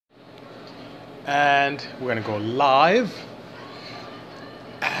And we're gonna go live.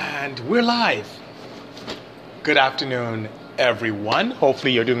 And we're live. Good afternoon, everyone.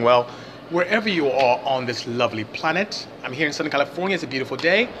 Hopefully you're doing well wherever you are on this lovely planet. I'm here in Southern California. It's a beautiful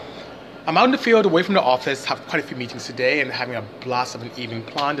day. I'm out in the field away from the office, have quite a few meetings today and having a blast of an evening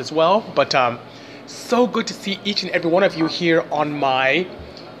planned as well. But so good to see each and every one of you here on my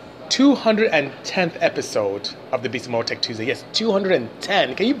 210th episode of the Beast of Motec Tuesday. Yes,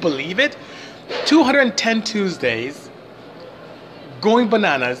 210. Can you believe it? 210 Tuesdays, going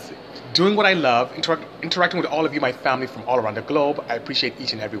bananas, doing what I love, interacting with all of you, my family from all around the globe. I appreciate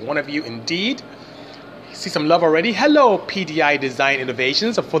each and every one of you indeed. See some love already. Hello, PDI Design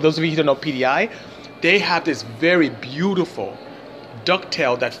Innovations. For those of you who don't know PDI, they have this very beautiful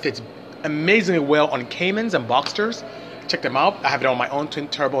ducktail that fits amazingly well on Caymans and Boxsters. Check them out. I have it on my own twin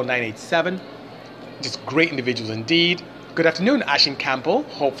turbo 987. Just great individuals indeed. Good afternoon, Ashin Campbell.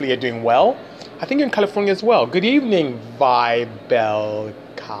 Hopefully you're doing well. I think you're in California as well. Good evening, Belly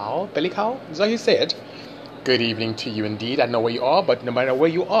Cow. Is that how you say it? Good evening to you indeed. I don't know where you are, but no matter where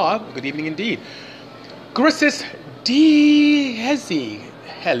you are, good evening indeed. Grissis D. Hezi.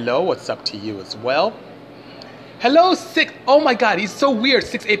 Hello, what's up to you as well? Hello, 6. Oh my God, he's so weird.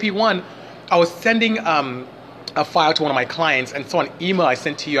 6AP1. I was sending a file to one of my clients and saw an email I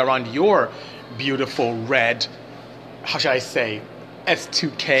sent to you around your beautiful red, how should I say,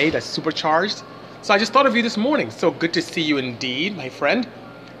 S2K that's supercharged. So I just thought of you this morning. So good to see you indeed, my friend.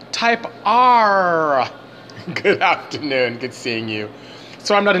 Type R. Good afternoon. Good seeing you.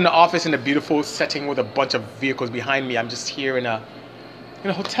 So I'm not in the office in a beautiful setting with a bunch of vehicles behind me. I'm just here in a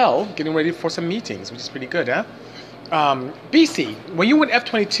hotel getting ready for some meetings, which is pretty good, huh? BC, when you went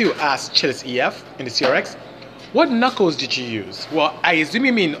F22, asked Chillis EF in the CRX, what knuckles did you use? Well, I assume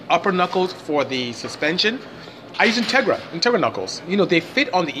you mean upper knuckles for the suspension. I use Integra knuckles. You know, they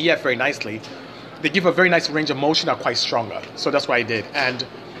fit on the EF very nicely. They give a very nice range of motion, are quite stronger. So that's what I did. And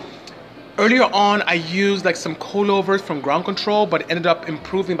earlier on, I used like some coilovers from ground control, but ended up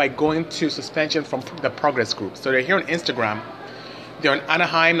improving by going to suspension from the Progress Group. So they're here on Instagram. They're in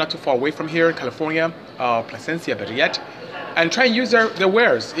Anaheim, not too far away from here in California, Placencia, better yet. And try and use their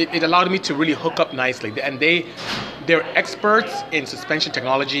wares. It allowed me to really hook up nicely. And they're experts in suspension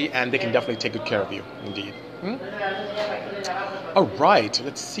technology, and they can definitely take good care of you, indeed. All right,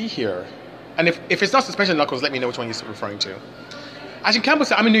 let's see here. And if it's not suspension knuckles, let me know which one you're referring to. Ashton Campbell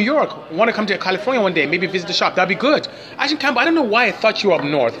said, I'm in New York. Want to come to California one day, maybe visit the shop. That'd be good. Ashton Campbell, I don't know why I thought you were up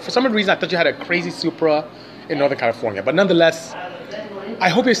north. For some reason, I thought you had a crazy Supra in Northern California. But nonetheless, I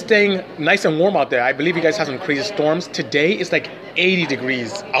hope you're staying nice and warm out there. I believe you guys have some crazy storms. Today, it's like 80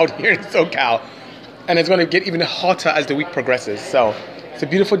 degrees out here in SoCal. And it's going to get even hotter as the week progresses. So it's a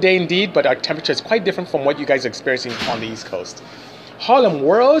beautiful day indeed, but our temperature is quite different from what you guys are experiencing on the East Coast. Harlem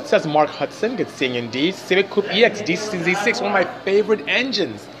World, says Mark Hudson. Good seeing you indeed. Civic Coupe EX D6, one of my favorite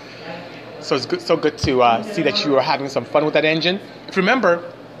engines. So it's good, so good to see that you are having some fun with that engine. If you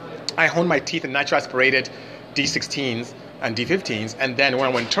remember, I honed my teeth in nitro aspirated D16s and D15s, and then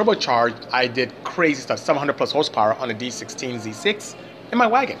when I went turbocharged, I did crazy stuff, 700 plus horsepower on a D16 Z6 in my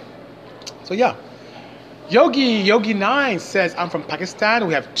wagon. So yeah. Yogi9 says, I'm from Pakistan.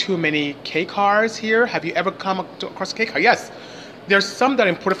 We have too many K cars here. Have you ever come across a K car? Yes. There's some that are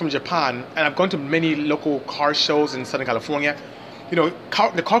imported from Japan, and I've gone to many local car shows in Southern California. You know,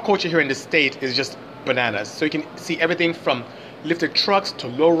 the car culture here in the state is just bananas. So you can see everything from lifted trucks to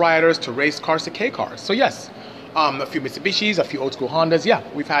lowriders to race cars to K cars. So yes, a few Mitsubishis, a few old school Hondas. Yeah,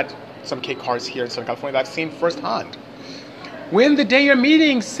 we've had some K cars here in Southern California that I've seen firsthand. When the day you're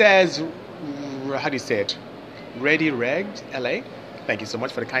meeting, says, how do you say it? Ready Regged LA. Thank you so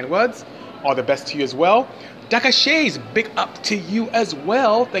much for the kind words. All the best to you as well. Daka Shays, big up to you as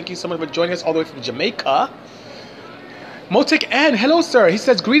well. Thank you so much for joining us all the way from Jamaica. Motic N, hello sir. He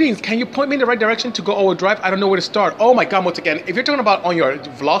says, greetings. Can you point me in the right direction to go all-wheel drive? I don't know where to start. Oh my God, Motic N. If you're talking about on your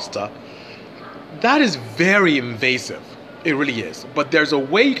Veloster, that is very invasive. It really is. But there's a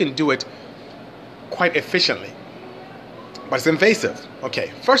way you can do it quite efficiently. But it's invasive.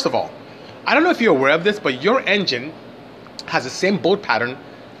 Okay, first of all, I don't know if you're aware of this, but your engine has the same bolt pattern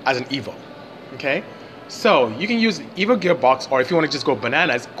as an Evo. Okay? So you can use Evo gearbox, or if you want to just go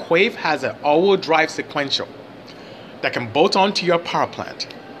bananas, Quave has an all-wheel drive sequential that can bolt onto your power plant.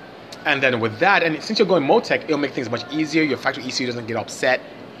 And then with that, and since you're going Motec, it'll make things much easier. Your factory ECU doesn't get upset.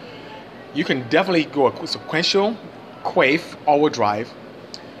 You can definitely go a sequential Quave all-wheel drive.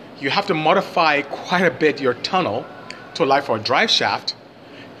 You have to modify quite a bit your tunnel to allow for a drive shaft.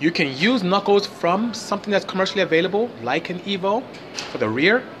 You can use knuckles from something that's commercially available, like an Evo, for the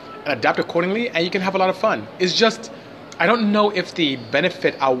rear, and adapt accordingly, and you can have a lot of fun. It's just I don't know if the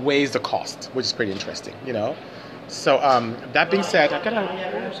benefit outweighs the cost, which is pretty interesting, you know. So that being said, I gotta.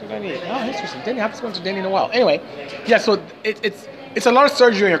 What do I need? Oh, interesting. Denny, I haven't spoken to Denny in a while. Anyway, yeah. So it's a lot of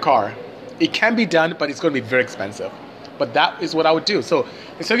surgery in your car. It can be done, but it's going to be very expensive. But that is what I would do. So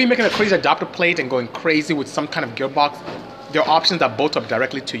instead of you making a crazy adapter plate and going crazy with some kind of gearbox, there are options that bolt up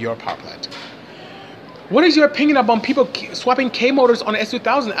directly to your power plant. What is your opinion about people swapping K motors on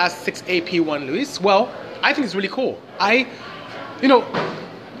S2000 as 6AP1, Luis? Well, I think it's really cool.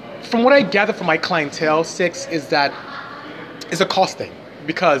 From what I gather from my clientele, 6 is that it's a cost thing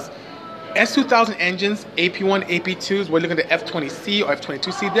because S2000 engines, AP1, AP2s, we're looking at the F20C or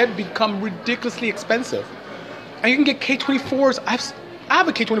F22C, they've become ridiculously expensive. And you can get K24s. I have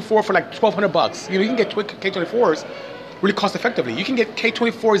a K24 for like $1,200. You can get K24s really cost effectively. You can get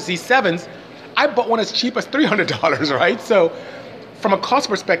K24 Z7s. I bought one as cheap as $300, right? So from a cost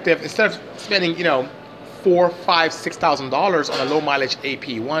perspective, instead of spending, $4,000, $5,000, $6,000 on a low mileage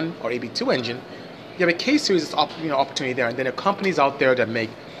AP1 or AP2 engine, you have a K series opportunity there. And then there are companies out there that make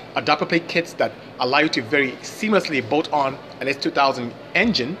adapter plate kits that allow you to very seamlessly bolt on an S2000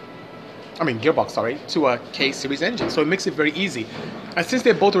 gearbox, to a K series engine. So it makes it very easy. And since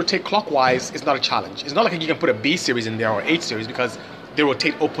they both rotate clockwise, it's not a challenge. It's not like you can put a B series in there or H series because they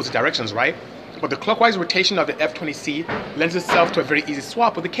rotate opposite directions, right? But the clockwise rotation of the F20C lends itself to a very easy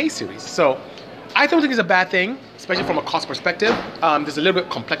swap with the K series. So I don't think it's a bad thing, especially from a cost perspective. There's a little bit of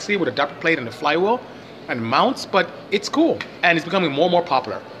complexity with the adapter plate and the flywheel and mounts, but it's cool. And it's becoming more and more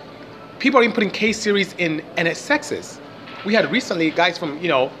popular. People are even putting K series in NSXs. We had recently guys from,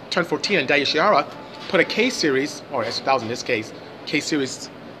 Turn 14 and Daiya Shiara put a K series, or S2000 in this case, K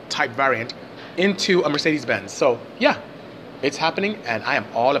series type variant, into a Mercedes-Benz. So yeah, it's happening and I am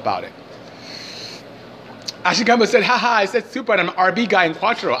all about it. Ashley Campbell said, haha, I said super and I'm an RB guy in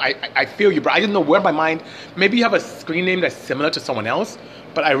Quattro. I feel you, bro. I didn't know where my mind, maybe you have a screen name that's similar to someone else,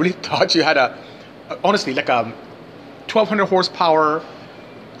 but I really thought you had honestly, like a 1200 horsepower,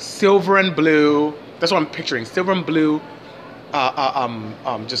 silver and blue, that's what I'm picturing, silver and blue,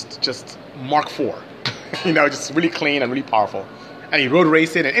 just Mark IV, just really clean and really powerful. And he road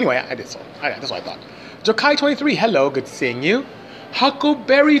raced it, and anyway, I did so. That's what I thought. Jokai23, hello, good seeing you.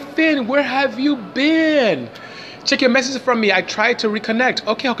 Huckleberry Finn, where have you been? Check your messages from me. I tried to reconnect.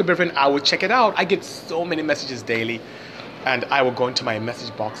 Okay, Huckleberry Finn, I will check it out. I get so many messages daily, and I will go into my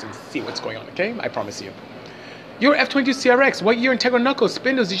message box and see what's going on, okay? I promise you. Your F22 CRX, what year Integra Knuckles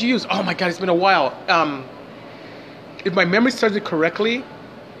spindles did you use? Oh my God, it's been a while. If my memory serves it correctly,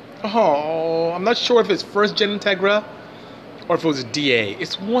 I'm not sure if it's first gen Integra or if it was a DA.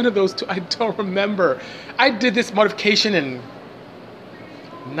 It's one of those two. I don't remember. I did this modification in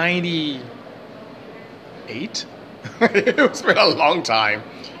 98. It's been a long time.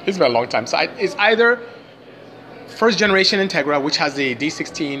 So it's either first generation Integra, which has the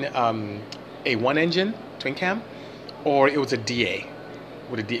D16 A1 engine, twin cam, or it was a DA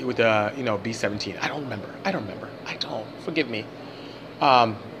with a B17. I don't remember. Forgive me.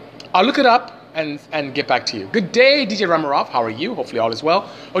 I'll look it up and get back to you. Good day, DJ Ramarov. How are you? Hopefully all is well.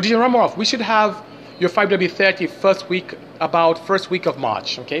 DJ Ramarov, we should have your 5W30 first week of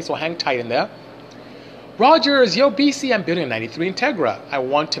March. Okay, so hang tight in there. Rogers, yo BC, I'm building a 93 Integra. I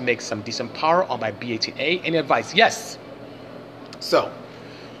want to make some decent power on my B18A. Any advice? Yes. So,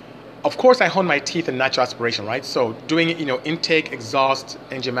 of course, I hone my teeth in natural aspiration, right? So doing intake, exhaust,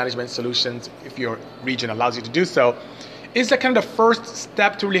 engine management solutions, if your region allows you to do so, is the kind of the first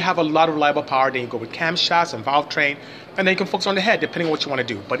step to really have a lot of reliable power. Then you go with camshafts and valve train, and then you can focus on the head, depending on what you want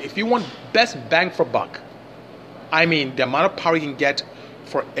to do. But if you want best bang for buck, the amount of power you can get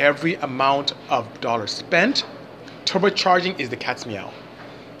for every amount of dollars spent, turbocharging is the cat's meow.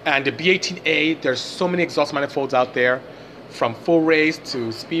 And the B18A, there's so many exhaust manifolds out there, from Full Race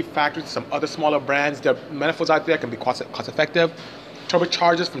to Speed Factory to some other smaller brands. There are manifolds out there that can be cost effective.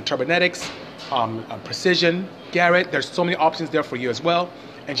 Turbochargers from Turbonetics, Precision, Garrett. There's so many options there for you as well.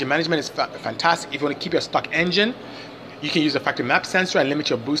 Engine management is fantastic. If you want to keep your stock engine, you can use a factory map sensor and limit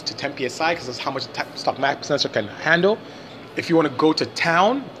your boost to 10 psi because that's how much the stock map sensor can handle. If you want to go to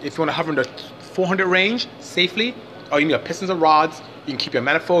town, if you want to hover in the 400 range safely, or you need your pistons and rods, you can keep your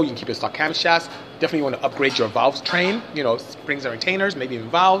manifold, you can keep your stock camshafts. Definitely want to upgrade your valves train, springs and retainers, maybe even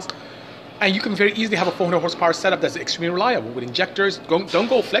valves. And you can very easily have a 400 horsepower setup that's extremely reliable with injectors. Don't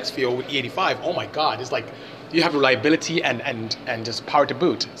go flex fuel with E85. Oh my God, it's like you have reliability and just power to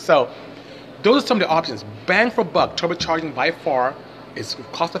boot. So those are some of the options. Bang for buck, turbocharging by far is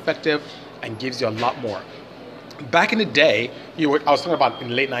cost effective and gives you a lot more. Back in the day, I was talking about in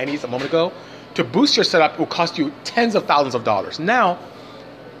the late 90s a moment ago, to boost your setup will cost you tens of thousands of dollars. Now,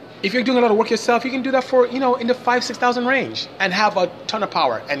 If you're doing a lot of work yourself, you can do that for, in the 5,000-6,000 range and have a ton of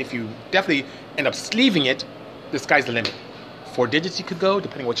power. And if you definitely end up sleeving it, the sky's the limit. 4 digits you could go,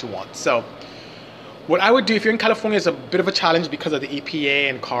 depending what you want. So what I would do if you're in California is a bit of a challenge because of the EPA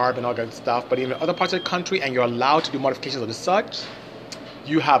and CARB and all that stuff. But in other parts of the country and you're allowed to do modifications of the such,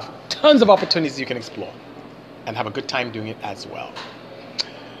 you have tons of opportunities you can explore and have a good time doing it as well.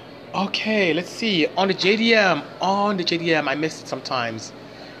 Okay, let's see. On the JDM, I miss it sometimes.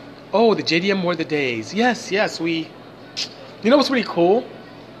 Oh, the JDM were the days. Yes, you know what's really cool?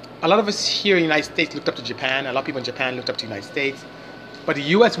 A lot of us here in the United States looked up to Japan. A lot of people in Japan looked up to the United States. But the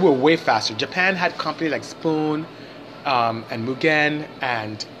US were way faster. Japan had companies like Spoon and Mugen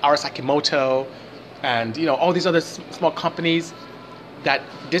and Arasakimoto and all these other small companies that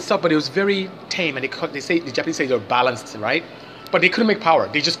did stuff, but it was very tame. And the Japanese say they were balanced, right? But they couldn't make power.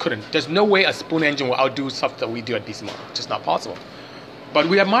 They just couldn't. There's no way a Spoon engine will outdo stuff that we do at BC Motor. It's just not possible. But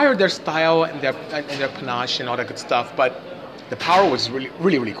we admired their style and their panache and all that good stuff. But the power was really,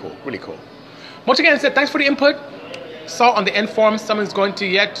 really, really cool. Really cool. Once again, I said thanks for the input. Saw on the end forum someone's going to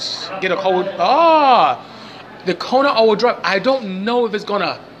get a code. The Kona all-wheel drive. I don't know if it's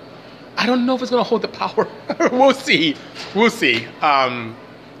gonna hold the power. We'll see.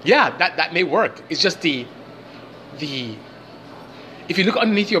 Yeah, that may work. It's just the if you look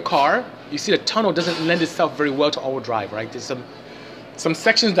underneath your car, you see the tunnel doesn't lend itself very well to all-wheel drive, right? There's some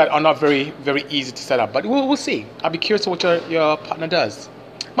sections that are not very, very easy to set up, but we'll see. I'll be curious what your partner does.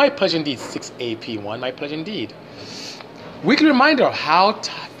 My pleasure indeed, 6AP1, my pleasure indeed. Weekly reminder of how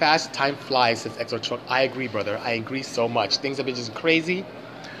fast time flies since Exo Truck. I agree, brother. I agree so much. Things have been just crazy.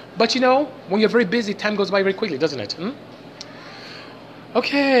 But when you're very busy, time goes by very quickly, doesn't it?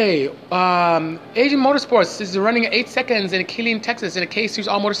 Okay. Asian Motorsports is running 8 seconds in Killeen, Texas in a K-Series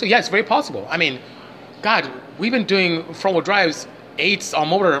all-motor. So yeah, it's very possible. I mean, God, we've been doing front-wheel drives 8s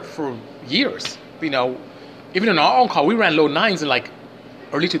all-motor for years. Even in our own car, we ran low 9s in like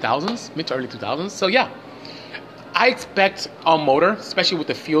early 2000s, mid to early 2000s. So yeah, I expect all-motor, especially with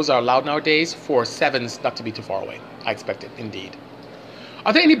the fuels that are allowed nowadays, for 7s not to be too far away. I expect it, indeed.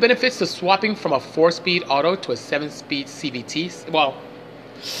 Are there any benefits to swapping from a 4-speed auto to a 7-speed CVT? Well,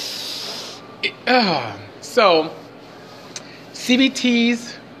 so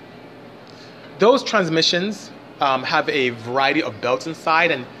CVTs, those transmissions have a variety of belts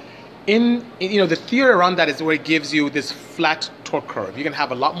inside, and in the theory around that is where it gives you this flat torque curve. You can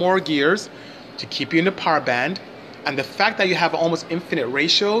have a lot more gears to keep you in the power band, and the fact that you have almost infinite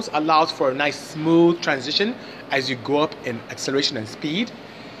ratios allows for a nice smooth transition as you go up in acceleration and speed.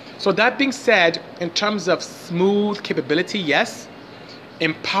 So that being said, in terms of smooth capability, yes.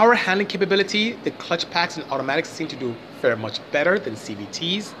 In power handling capability, the clutch packs and automatics seem to do very much better than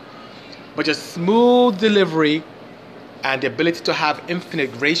CVTs. But just smooth delivery and the ability to have infinite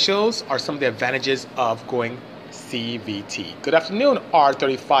ratios are some of the advantages of going CVT. Good afternoon,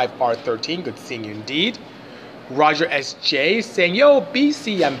 R35, R13. Good seeing you indeed. Roger SJ saying, yo,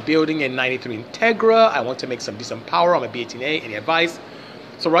 BC, I'm building a 93 Integra. I want to make some decent power on my B18A. Any advice?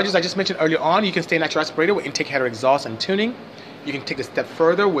 So Rogers, I just mentioned earlier on, you can stay natural aspirator with intake header exhaust and tuning. You can take it a step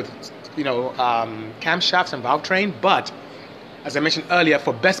further with, camshafts and valve train. But as I mentioned earlier,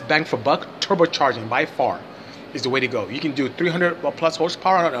 for best bang for buck, turbocharging by far is the way to go. You can do 300 plus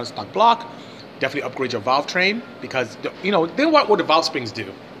horsepower on a stock block. Definitely upgrade your valve train because, they want what the valve springs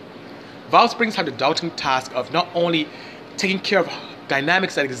do. Valve springs have the daunting task of not only taking care of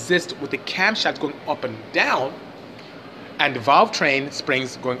dynamics that exist with the camshaft going up and down, and the valve train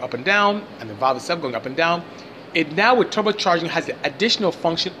springs going up and down, and the valve itself going up and down. It now, with turbocharging, has the additional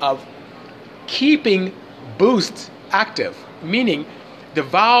function of keeping boost active, meaning the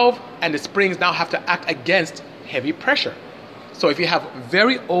valve and the springs now have to act against heavy pressure. So if you have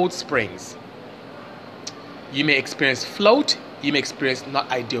very old springs, you may experience float, you may experience not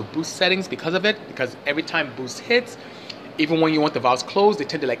ideal boost settings because of it, because every time boost hits, even when you want the valves closed, they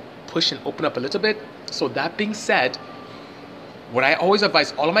tend to push and open up a little bit. So that being said, what I always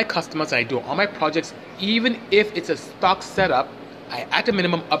advise all of my customers, and I do on my projects, even if it's a stock setup, I at the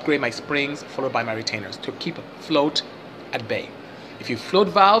minimum upgrade my springs followed by my retainers to keep float at bay. If you float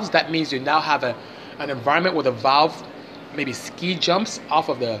valves, that means you now have an environment where the valve maybe ski jumps off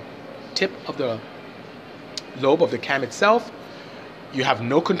of the tip of the lobe of the cam itself. You have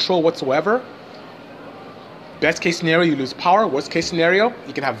no control whatsoever. Best case scenario, you lose power. Worst case scenario,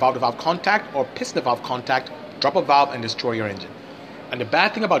 you can have valve-to-valve contact or piston-to-valve contact, drop a valve, and destroy your engine. And the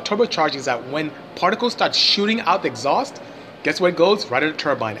bad thing about turbocharging is that when particles start shooting out the exhaust, guess where it goes? Right at the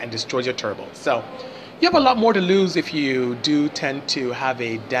turbine and destroys your turbo. So you have a lot more to lose if you do tend to have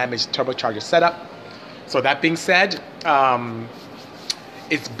a damaged turbocharger setup. So that being said,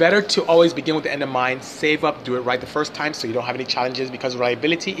 It's better to always begin with the end in mind, save up, do it right the first time so you don't have any challenges, because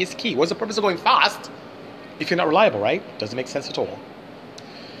reliability is key. What's the purpose of going fast if you're not reliable, right? Doesn't make sense at all.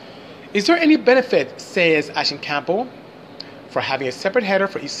 Is there any benefit, says Ashton Campbell, for having a separate header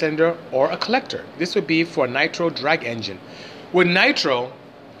for each cylinder or a collector? This would be for a nitro drag engine. With nitro,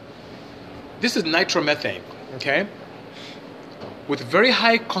 this is nitromethane, okay? With very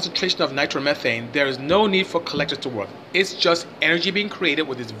high concentration of nitromethane, there is no need for collectors to work. It's just energy being created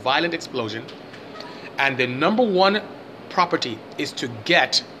with this violent explosion. And the number one property is to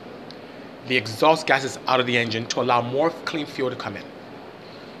get the exhaust gases out of the engine to allow more clean fuel to come in.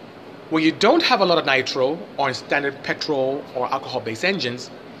 When you don't have a lot of nitro on standard petrol or alcohol-based engines,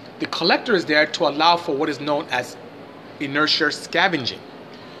 the collector is there to allow for what is known as inertia scavenging.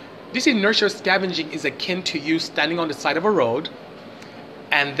 This inertia scavenging is akin to you standing on the side of a road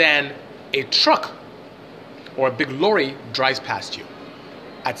and then a truck or a big lorry drives past you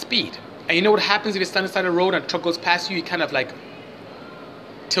at speed. And you know what happens if you stand on the side of the road and a truck goes past you? You kind of like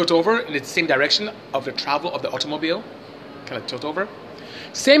tilt over in the same direction of the travel of the automobile. Kind of tilt over.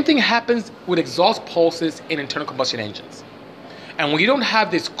 Same thing happens with exhaust pulses in internal combustion engines. And when you don't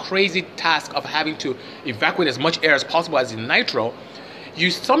have this crazy task of having to evacuate as much air as possible as in nitro, you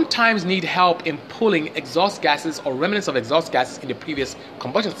sometimes need help in pulling exhaust gases or remnants of exhaust gases in the previous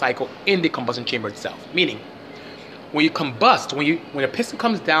combustion cycle in the combustion chamber itself. Meaning, when you combust, when a piston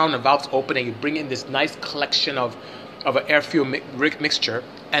comes down and valves open and you bring in this nice collection of an air-fuel mixture,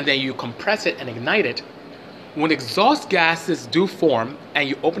 and then you compress it and ignite it, when exhaust gases do form and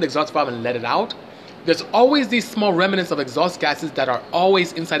you open the exhaust valve and let it out, there's always these small remnants of exhaust gases that are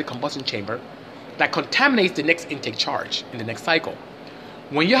always inside the combustion chamber that contaminates the next intake charge in the next cycle.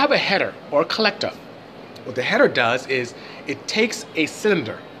 When you have a header or a collector, what the header does is it takes a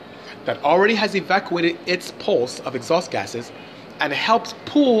cylinder that already has evacuated its pulse of exhaust gases and helps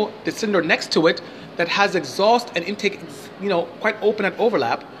pull the cylinder next to it that has exhaust and intake, quite open at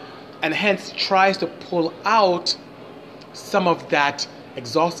overlap, and hence tries to pull out some of that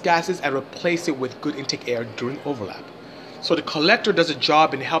exhaust gases and replace it with good intake air during overlap. So the collector does a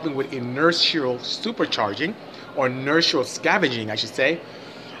job in helping with inertial supercharging, or inertial scavenging, I should say.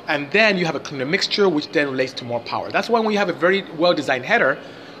 And then you have a cleaner mixture, which then relates to more power. That's why when you have a very well-designed header,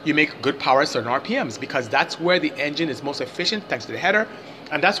 you make good power at certain RPMs, because that's where the engine is most efficient thanks to the header,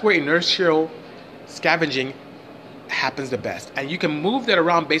 and that's where inertial scavenging happens the best. And you can move that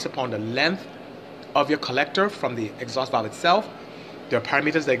around based upon the length of your collector from the exhaust valve itself. There are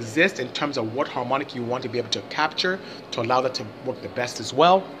parameters that exist in terms of what harmonic you want to be able to capture to allow that to work the best as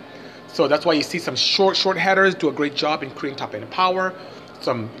well. So that's why you see some short headers do a great job in creating top end power.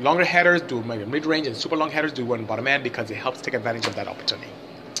 Some longer headers do maybe mid-range, and super long headers do one bottom end, because it helps take advantage of that opportunity.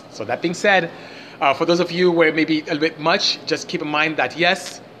 So that being said, for those of you where it may be a little bit much, just keep in mind that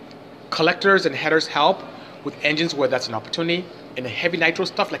yes, collectors and headers help with engines where that's an opportunity. In the heavy nitro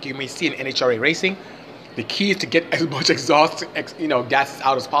stuff, like you may see in NHRA racing, the key is to get as much exhaust, gases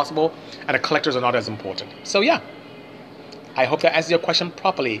out as possible, and the collectors are not as important. So yeah, I hope that answers your question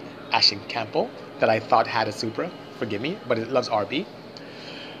properly, Ashton Campbell, that I thought had a Supra. Forgive me, but it loves RB.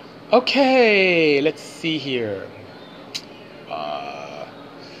 Okay, let's see here.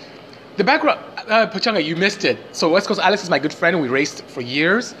 The background, Pachanga, you missed it. So West Coast Alex is my good friend. We raced for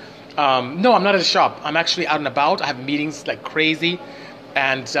years. No, I'm not at the shop. I'm actually out and about. I have meetings like crazy,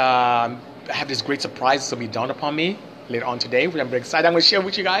 and I have this great surprise to be dawned upon me later on today, which I'm very excited. I'm going to share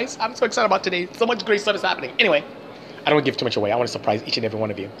with you guys. I'm so excited about today. So much great stuff is happening. Anyway, I don't want to give too much away. I want to surprise each and every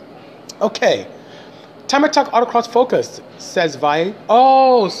one of you. Okay. Time Attack Autocross Focus, says Vi.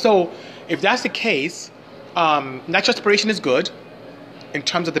 Oh, so if that's the case, natural aspiration is good in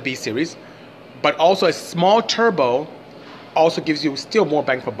terms of the B series, but also a small turbo also gives you still more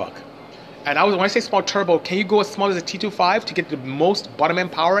bang for buck. And when I say small turbo, can you go as small as a T25 to get the most bottom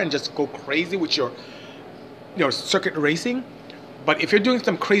end power and just go crazy with your circuit racing? But if you're doing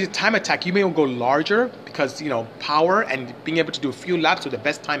some crazy time attack, you may go larger, because power and being able to do a few laps with the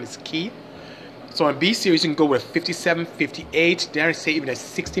best time is key. So in B series, you can go with 57, 58, dare I say even a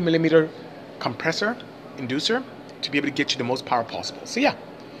 60 millimeter compressor, inducer, to be able to get you the most power possible. So yeah,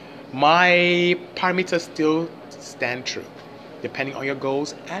 my parameters still stand true, depending on your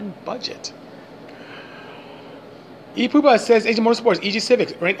goals and budget. E Puba says, AG Motorsports, EG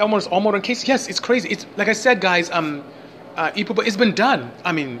Civic, right? Almost all motor case. Yes, it's crazy. It's like I said, guys. E Puba, it's been done.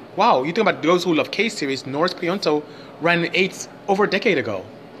 I mean, wow. You think about those who love K series. Norris Pionto ran 8s over a decade ago,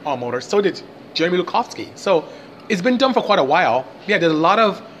 all motor. So did Jeremy Lukovsky. So it's been done for quite a while. Yeah, there's a lot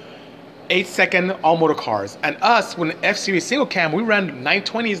of 8-second all motor cars, and us when F series single cam, we ran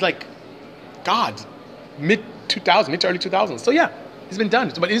 920s like God, mid to early 2000s. So yeah, It's been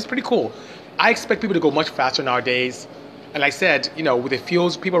done, but it's pretty cool. I expect people to go much faster nowadays. And like I said, with the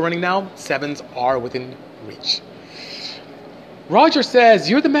fuels people are running now, 7s are within reach. Roger says,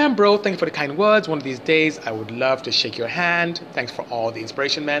 you're the man, bro. Thank you for the kind words. One of these days, I would love to shake your hand. Thanks for all the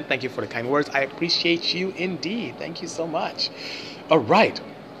inspiration, man. Thank you for the kind words. I appreciate you indeed. Thank you so much. All right.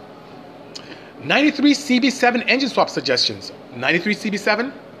 93 CB7 engine swap suggestions. 93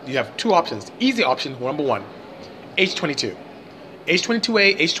 CB7, you have 2 options. Easy option, number 1, H22.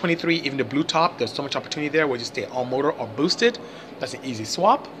 H22A, H23, even the blue top, there's so much opportunity there where you stay all motor or boosted. That's an easy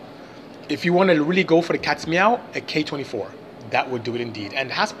swap. If you want to really go for the cat's meow, a K24. That would do it indeed.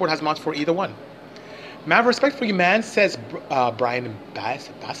 And Hasport has mounts for either one. Mad respect for you, man, says Brian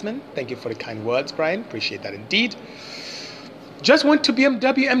Bassman. Thank you for the kind words, Brian. Appreciate that indeed. Just went to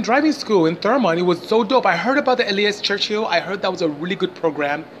BMW M driving school in Thurmont. It was so dope. I heard about the Elias Churchill. I heard that was a really good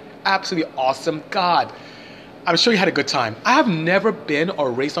program. Absolutely awesome. God, I'm sure you had a good time. I have never been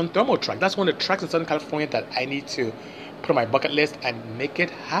or raced on thermal track. That's one of the tracks in Southern California that I need to put on my bucket list and make it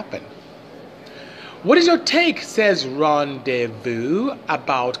happen. What is your take, says Rendezvous,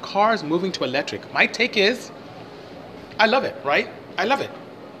 about cars moving to electric? My take is, I love it, right? I love it.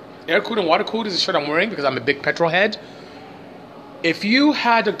 Air-cooled and water-cooled is the shirt I'm wearing because I'm a big petrol head. If you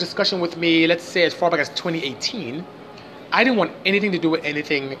had a discussion with me, let's say as far back as 2018, I didn't want anything to do with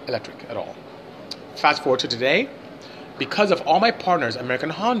anything electric at all. Fast forward to today, because of all my partners,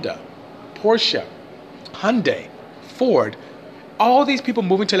 American Honda, Porsche, Hyundai, Ford, all these people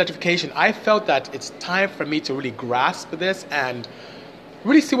moving to electrification, I felt that it's time for me to really grasp this and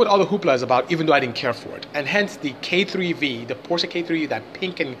really see what all the hoopla is about, even though I didn't care for it. And hence the K3V, the Porsche K3V, that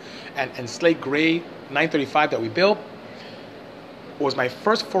pink and slate gray 935 that we built, was my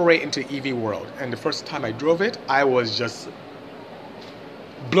first foray into the EV world. And the first time I drove it, I was just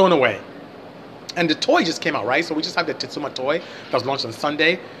blown away. And the toy just came out, right? So we just have the Tetsuma toy that was launched on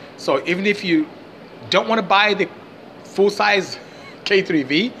Sunday. So even if you don't want to buy the full-size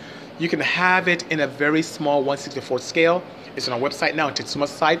K3V, you can have it in a very small 1/64 scale. It's on our website now, on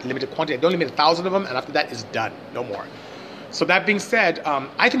Tetsuma's site, limited quantity. I don't limit 1,000 of them, and after that, it's done. No more. So that being said,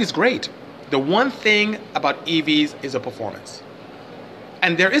 I think it's great. The one thing about EVs is the performance.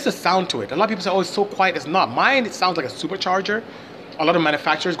 And there is a sound to it. A lot of people say, oh, it's so quiet. It's not. Mine, it sounds like a supercharger. A lot of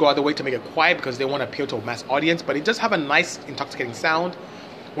manufacturers go out of the way to make it quiet because they want to appeal to a mass audience, but it does have a nice, intoxicating sound.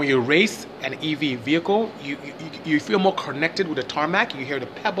 When you race an EV vehicle, you feel more connected with the tarmac. You hear the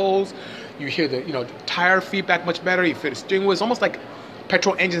pebbles, you hear the tire feedback much better. You feel the steering wheel. It's almost like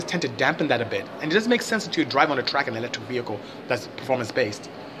petrol engines tend to dampen that a bit, and it doesn't make sense that you drive on a track an electric vehicle that's performance based.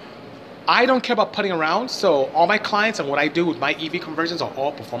 I don't care about putting around, so all my clients and what I do with my EV conversions are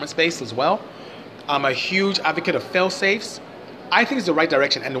all performance based as well. I'm a huge advocate of fail safes. I think it's the right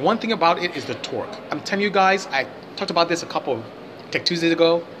direction, and the one thing about it is the torque. I'm telling you guys, I talked about this a couple of Tech Tuesdays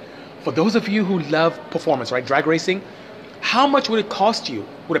ago. For those of you who love performance, right, drag racing, how much would it cost you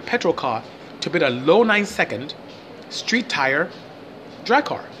with a petrol car to build a low 9-second street tire drag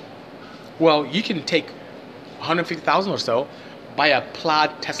car? Well, you can take 150,000 or so, buy a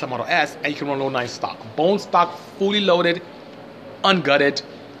Plaid Tesla Model S, and you can run low 9 stock, bone stock, fully loaded, ungutted,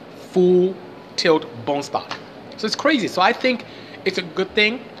 full tilt bone stock. So it's crazy. So I think it's a good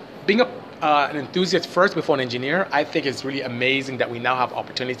thing. Being an enthusiast first before an engineer, I think it's really amazing that we now have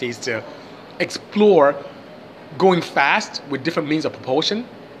opportunities to explore going fast with different means of propulsion.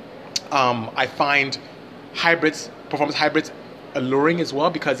 I find performance hybrids alluring as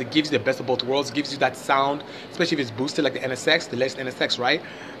well because it gives you the best of both worlds. It gives you that sound, especially if it's boosted like the NSX, the latest NSX, right?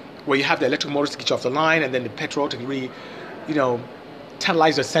 Where you have the electric motors to get you off the line and then the petrol to really,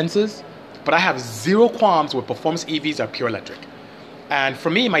 tantalize your senses. But I have zero qualms with performance EVs that are pure electric. And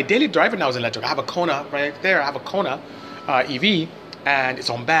for me, my daily driver now is electric. I have a Kona right there. I have a Kona EV, and it's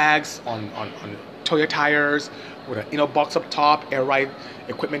on bags, on Toyo tires, with a box up top, air ride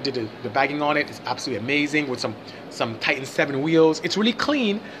equipment did the bagging on it. It's absolutely amazing with some Titan 7 wheels. It's really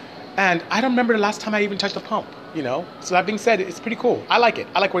clean, and I don't remember the last time I even touched a pump. So that being said, it's pretty cool. I like it.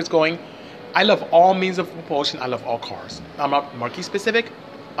 I like where it's going. I love all means of propulsion. I love all cars. I'm not Marquis specific.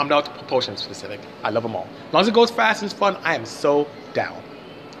 I'm not propulsion specific. I love them all. As long as it goes fast and it's fun, I am so down.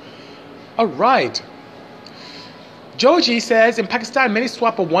 All right. Joji says, in Pakistan, many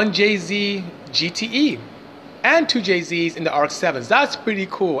swap a 1JZ GTE and 2JZs in the RX-7s. That's pretty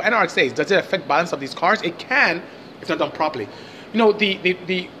cool. And RX-8s. Does it affect balance of these cars? It can, if not done properly.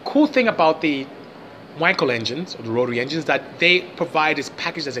 The cool thing about the Wankel engines, or the rotary engines, that they provide this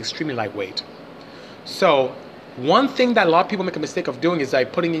package that's extremely lightweight. So one thing that a lot of people make a mistake of doing is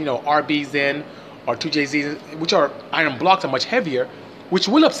like putting RBs in or 2JZs, which are iron blocks and much heavier, which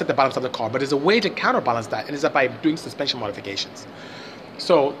will upset the balance of the car. But there's a way to counterbalance that, and it's by doing suspension modifications.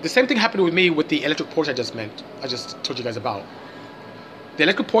 So the same thing happened with me with the electric Porsche I just told you guys about. The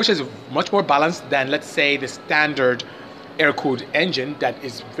electric Porsche is much more balanced than, let's say, the standard air-cooled engine that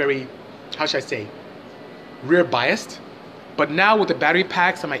is very, how should I say, rear biased. But now with the battery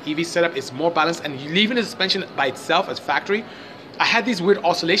packs and my EV setup, it's more balanced, and leaving the suspension by itself as factory, I had these weird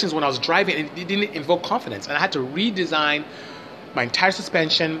oscillations when I was driving, and it didn't invoke confidence. And I had to redesign my entire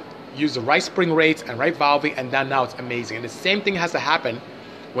suspension, use the right spring rates and right valving, and then now it's amazing. And the same thing has to happen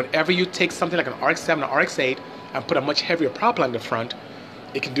whenever you take something like an RX-7 or RX-8 and put a much heavier prop plant in the front.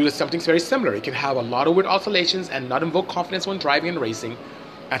 It can do something very similar. It can have a lot of weird oscillations and not invoke confidence when driving and racing,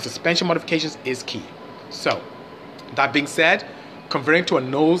 and suspension modifications is key. So, that being said, converting to a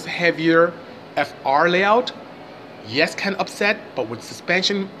nose heavier FR layout, yes, can upset, but with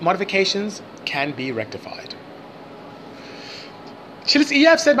suspension modifications, can be rectified. Chili's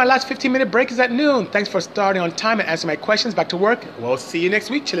EF said, my last 15-minute break is at noon. Thanks for starting on time and answering my questions. Back to work. We'll see you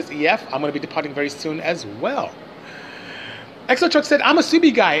next week, Chili's EF. I'm going to be departing very soon as well. Exo Truck said, I'm a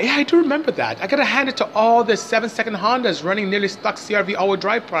Subi guy. Yeah, I do remember that. I got to hand it to all the 7-second Hondas running nearly stock CRV all-wheel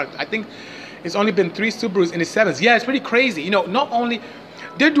drive product. I think it's only been 3 Subarus in the 7s. Yeah, it's pretty crazy. You know, not only...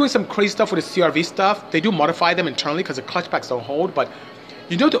 They're doing some crazy stuff with the CRV stuff. They do modify them internally because the clutch packs don't hold. But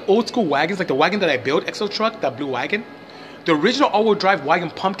you know the old school wagons, like the wagon that I built, Exo Truck, that blue wagon? The original all-wheel drive wagon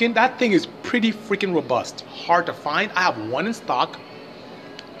pumpkin, that thing is pretty freaking robust. Hard to find. I have one in stock.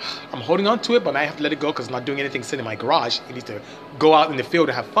 I'm holding on to it, but I have to let it go because it's not doing anything sitting in my garage. It needs to go out in the field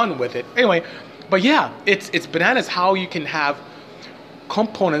and have fun with it. Anyway, but yeah, it's bananas how you can have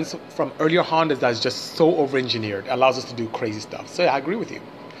components from earlier Hondas that's just so over-engineered. It allows us to do crazy stuff. So yeah, I agree with you.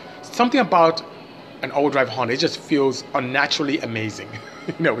 Something about an all-wheel drive Honda, it just feels unnaturally amazing.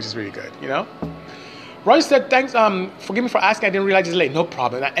 Which is really good, Roger said, thanks, forgive me for asking, I didn't realize it's late. No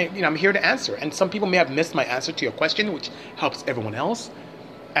problem. I'm here to answer. And some people may have missed my answer to your question, which helps everyone else.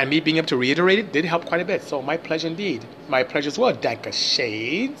 And me being able to reiterate it did help quite a bit. So my pleasure indeed. My pleasure as well, Danka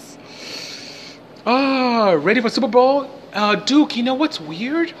Shades. Ready for Super Bowl? Duke, you know what's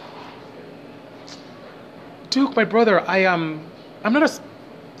weird? Duke, my brother, I'm not a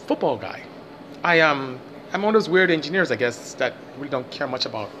football guy. I'm one of those weird engineers, I guess, that really don't care much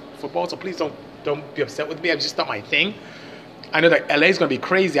about football. So please don't be upset with me. It's just not my thing. I know that LA is going to be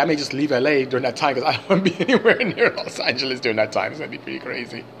crazy. I may just leave LA during that time because I don't want to be anywhere near Los Angeles during that time. It's going to be pretty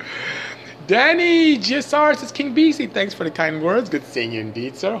crazy. Danny GSR says, King BC, thanks for the kind words. Good seeing you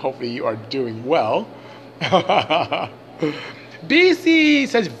indeed, sir. Hopefully you are doing well. BC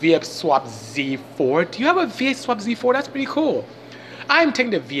says, VX Swap Z4. Do you have a VX Swap Z4? That's pretty cool. I'm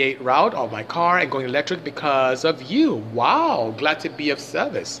taking the V8 route of my car and going electric because of you. Wow, glad to be of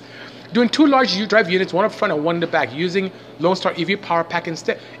service. Doing 2 large drive units, one up front and one in the back, using Lone Star EV Power Pack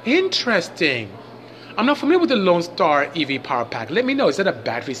instead. Interesting. I'm not familiar with the Lone Star EV Power Pack. Let me know. Is that a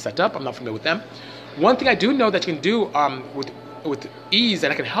battery setup? I'm not familiar with them. One thing I do know that you can do with ease,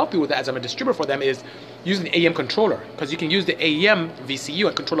 and I can help you with that as I'm a distributor for them, is using the AEM controller. Because you can use the AEM VCU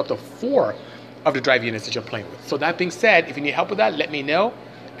and control up to 4 of the drive units that you're playing with. So that being said, if you need help with that, let me know,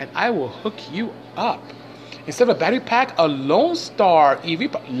 and I will hook you up. Instead of a battery pack, a Lone Star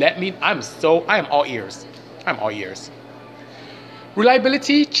EV. I am all ears. I'm all ears.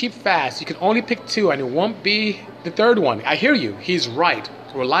 Reliability, cheap, fast. You can only pick 2, and it won't be the third one. I hear you. He's right.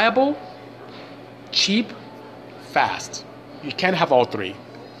 Reliable, cheap, fast. You can't have all 3.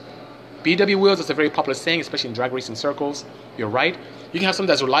 BW wheels is a very popular saying, especially in drag racing circles. You're right. You can have something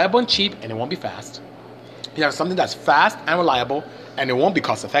that's reliable and cheap, and it won't be fast. You can have something that's fast and reliable, and it won't be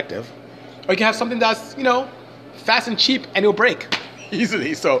cost effective. Or you can have something that's, fast and cheap, and it'll break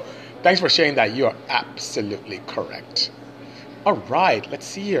easily. So thanks for sharing that. You are absolutely correct. All right, let's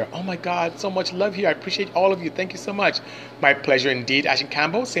see here. Oh my God, so much love here. I appreciate all of you. Thank you so much. My pleasure indeed. Ashton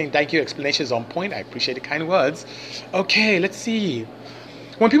Campbell saying thank you. Explanation is on point. I appreciate the kind words. Okay, let's see.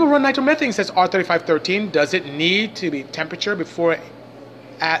 When people run nitromethane, says R3513, does it need to be temperature before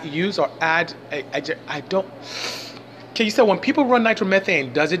use or add? I don't. Okay, you said when people run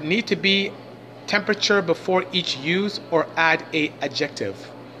nitromethane, does it need to be temperature before each use or add a adjective?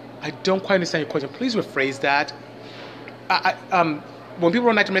 I don't quite understand your question. Please rephrase that. When people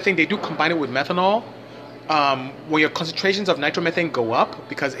run nitromethane, they do combine it with methanol. When your concentrations of nitromethane go up,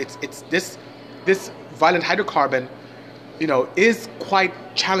 because it's this violent hydrocarbon, is quite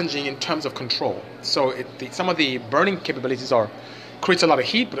challenging in terms of control. So some of the burning capabilities creates a lot of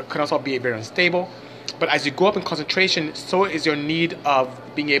heat, but it can also be very unstable. But as you go up in concentration, so is your need of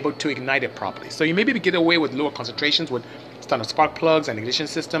being able to ignite it properly. So you maybe get away with lower concentrations with standard spark plugs and ignition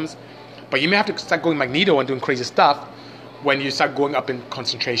systems, but you may have to start going magneto and doing crazy stuff when you start going up in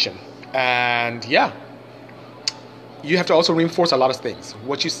concentration. And yeah, you have to also reinforce a lot of things.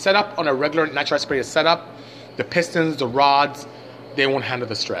 What you set up on a regular natural aspirated setup, the pistons, the rods, they won't handle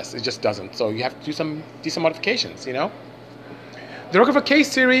the stress. It just doesn't. So you have to do some decent modifications, you know? The Rockefeller K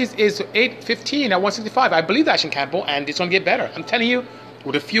series is 815 at 165. I believe that, Ashton Campbell, and it's going to get better. I'm telling you,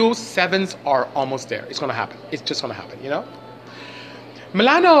 with a few, 7s are almost there. It's going to happen. It's just going to happen, you know?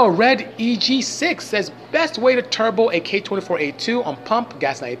 Milano Red EG6 says, best way to turbo a K24A2 on pump,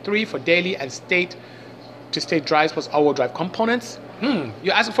 gas 93 for daily and state to state drives plus all-wheel drive components.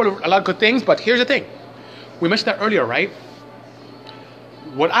 You're asking for a lot of good things, but here's the thing. We mentioned that earlier, right?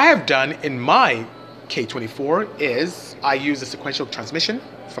 What I have done in my K24 is I use a sequential transmission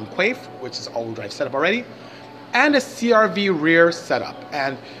from Quaife, which is all-wheel drive setup already, and a CRV rear setup.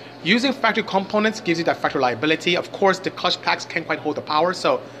 And using factory components gives you that factory reliability. Of course, the clutch packs can't quite hold the power,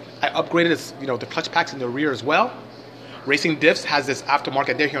 so I upgraded this, the clutch packs in the rear as well. Racing Diffs has this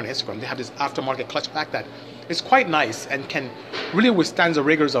aftermarket. They're here on Instagram. They have this aftermarket clutch pack that is quite nice and can really withstand the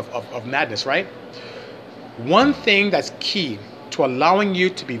rigors of madness, right? One thing that's key to allowing you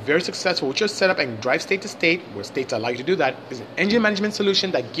to be very successful with your setup and drive state to state, where states allow you to do that, is an engine management solution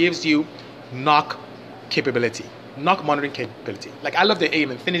that gives you knock capability, knock monitoring capability. Like I love the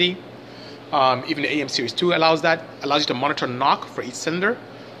AM Infinity, even the AM Series 2 allows that, allows you to monitor knock for each cylinder,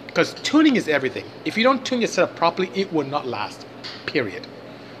 because tuning is everything. If you don't tune your setup properly, it will not last, period.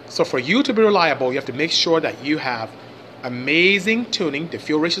 So for you to be reliable, you have to make sure that you have amazing tuning, the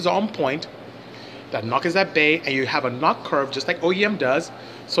fuel ratios are on point, that knock is at bay, and you have a knock curve just like OEM does.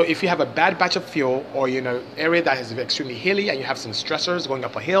 So if you have a bad batch of fuel, or area that is extremely hilly and you have some stressors going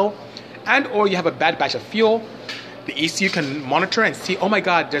up a hill, and or you have a bad batch of fuel, the ECU can monitor and see, oh my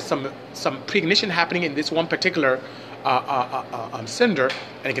God, there's some pre-ignition happening in this one particular cylinder,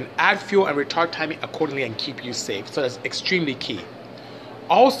 and it can add fuel and retard timing accordingly and keep you safe. So that's extremely key.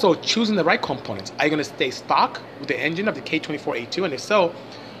 Also, choosing the right components. Are you going to stay stock with the engine of the K24A2? And if so,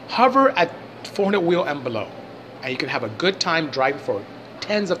 hover at 400 wheel and below, and you can have a good time driving for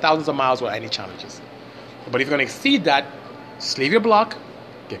tens of thousands of miles without any challenges. But if you're going to exceed that, sleeve your block,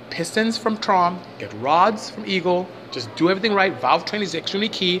 get pistons from Trom, get rods from Eagle, just do everything right. Valve training is extremely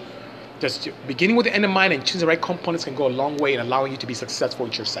key. Just beginning with the end in mind and choosing the right components can go a long way in allowing you to be successful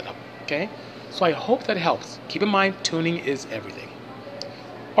with your setup. Okay? So I hope that helps. Keep in mind, tuning is everything.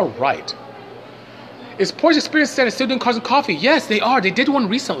 All right. Is Porsche Experience Center still doing Cars and Coffee? Yes, they are. They did one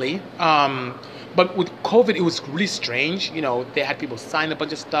recently. But with COVID, it was really strange. They had people sign a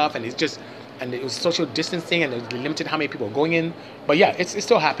bunch of stuff, and it was social distancing, and they limited how many people were going in. But yeah, it's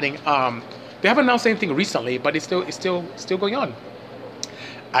still happening. They haven't announced anything recently, but it's still going on.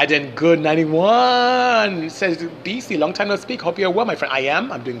 Aden Good 91 says, BC, long time no speak. Hope you're well, my friend. I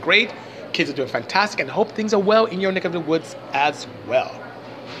am. I'm doing great. Kids are doing fantastic, and hope things are well in your neck of the woods as well.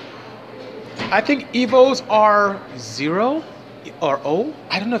 I think Evos are 0 or O.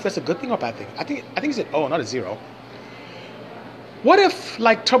 I don't know if that's a good thing or a bad thing. I think it's an O, not a 0. What if,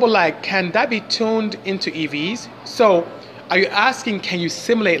 like turbo lag, can that be tuned into EVs? So, are you asking, can you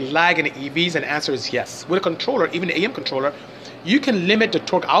simulate lag in EVs? And the answer is yes. With a controller, even the AM controller, you can limit the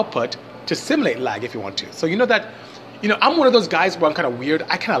torque output to simulate lag if you want to. So I'm one of those guys where I'm kind of weird.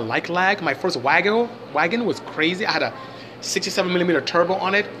 I kind of like lag. My first wagon was crazy. I had a 67 millimeter turbo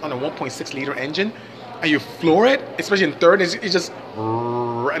on it, on a 1.6 liter engine, and you floor it, especially in third, it just,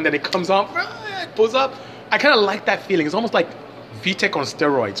 and then it comes off, it pulls up. I kind of like that feeling. It's almost like VTEC on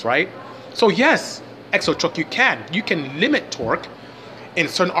steroids, right? So yes, Exo Truck, you can limit torque in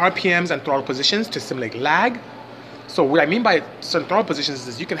certain RPMs and throttle positions to simulate lag. So what I mean by certain throttle positions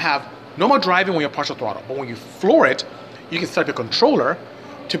is you can have normal driving when you're partial throttle, but when you floor it, you can set up your controller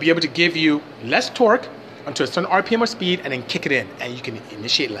to be able to give you less torque until a certain RPM or speed, and then kick it in, and you can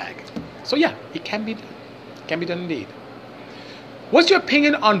initiate lag. So yeah, it can be done. It can be done indeed. What's your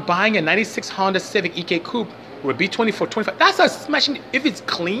opinion on buying a 96 Honda Civic EK Coupe with B20 for $25? That's a smashing, if it's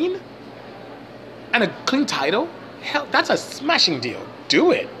clean and a clean title, hell, that's a smashing deal. Do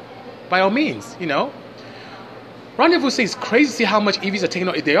it. By all means, Rendezvous says it's crazy to see how much EVs are taking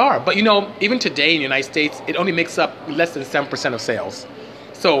on. They are, but even today in the United States, it only makes up less than 7% of sales.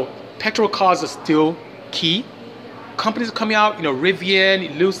 So petrol cars are still key. Companies are coming out,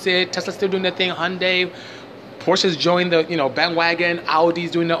 Rivian, Lucid, Tesla still doing their thing, Hyundai, Porsche's joined the, bandwagon,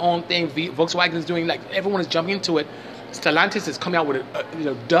 Audi's doing their own thing, Volkswagen is doing, everyone is jumping into it. Stellantis is coming out with,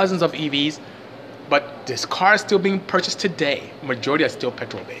 dozens of EVs, but this car is still being purchased today. Majority are still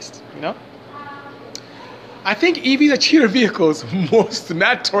petrol-based, I think EVs are cheater vehicles, most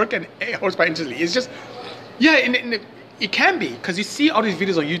mad torque and horsepower intensity. It's just, it can be, because you see all these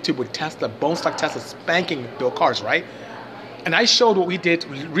videos on YouTube with Tesla, bone stock Tesla spanking built cars, right? And I showed what we did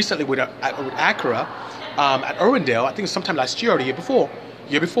recently with Acura, at Irwindale, I think it was sometime last year or the year before,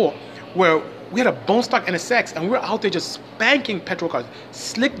 where we had a bone stock NSX and we were out there just spanking petrol cars,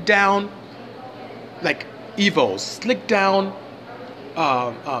 slick down like Evos, slick down.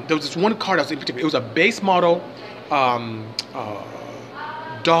 There was this one car that was in particular. It was a base model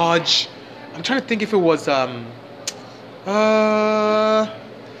Dodge. I'm trying to think if it was I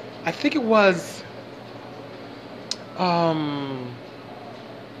think it was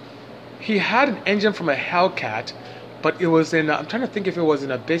he had an engine from a Hellcat, but it was in I'm trying to think if it was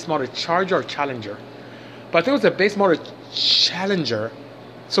in a base model Charger or Challenger. But I think it was a base model Challenger.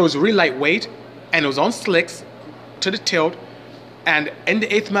 So it was really lightweight and it was on slicks to the tilt, and in the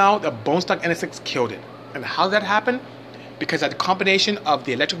 8th mile the bone stock NSX killed it. And how did that happen? Because of the combination of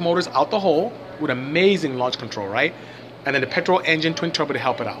the electric motors out the hole with amazing launch control, right? And then the petrol engine twin turbo to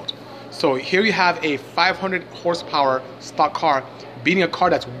help it out. So here you have a 500 horsepower stock car beating a car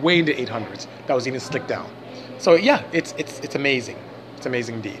that's way in the 800s that was even slicked down. So yeah, it's amazing. It's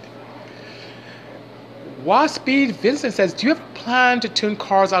amazing indeed. Waspeed Vincent says, do you have a plan to tune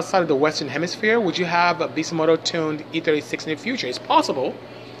cars outside of the Western Hemisphere? Would you have a Bisimoto tuned E36 in the future? It's possible.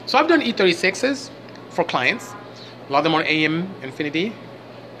 So I've done E36s for clients. A lot of them on AM Infinity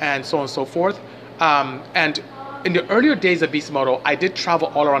and so on and so forth. And in the earlier days of Bisimoto, I did travel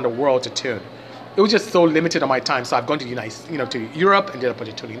all around the world to tune. It was just so limited on my time. So I've gone to to Europe and did a bunch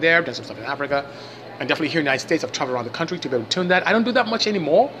of tuning there, done some stuff in Africa, and definitely here in the United States, I've traveled around the country to be able to tune that. I don't do that much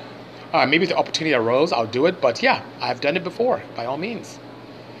anymore. Maybe if the opportunity arose, I'll do it. But yeah, I've done it before, by all means.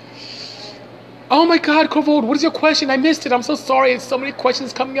 Oh my God, Corvold, what is your question? I missed it. I'm so sorry. It's so many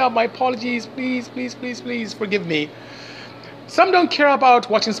questions coming up. My apologies. Please, please, please, please forgive me. Some don't care about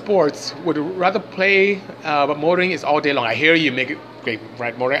watching sports. Would rather play, but motoring is all day long. I hear you make it great,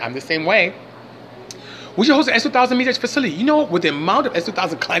 right? Motoring, I'm the same way. Would you host an S2000 meters facility? You know, with the amount of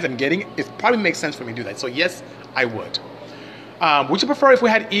S2000 clients I'm getting, it probably makes sense for me to do that. So yes, I would. Would you prefer if we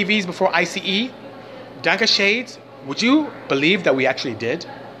had EVs before ICE? Danka Shades, would you believe that we actually did?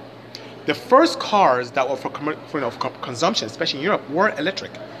 The first cars that were for consumption, especially in Europe, were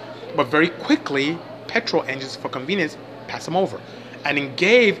electric. But very quickly, petrol engines for convenience passed them over. And it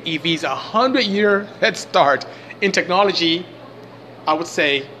gave EVs a 100-year head start in technology, I would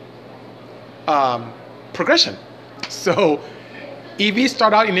say, progression. So EVs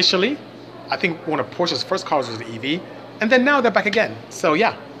start out initially. I think one of Porsche's first cars was the EV. And then now they're back again. So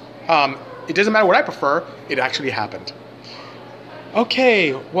yeah, it doesn't matter what I prefer, it actually happened.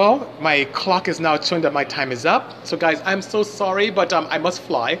 Okay, well, my clock is now showing that my time is up. So guys, I'm so sorry, but I must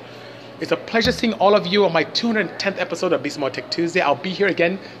fly. It's a pleasure seeing all of you on my 210th episode of Bisimoto Tech Tuesday. I'll be here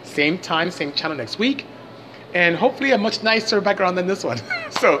again, same time, same channel next week. And hopefully a much nicer background than this one.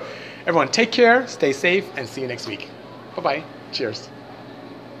 So everyone take care, stay safe, and see you next week. Bye-bye. Cheers.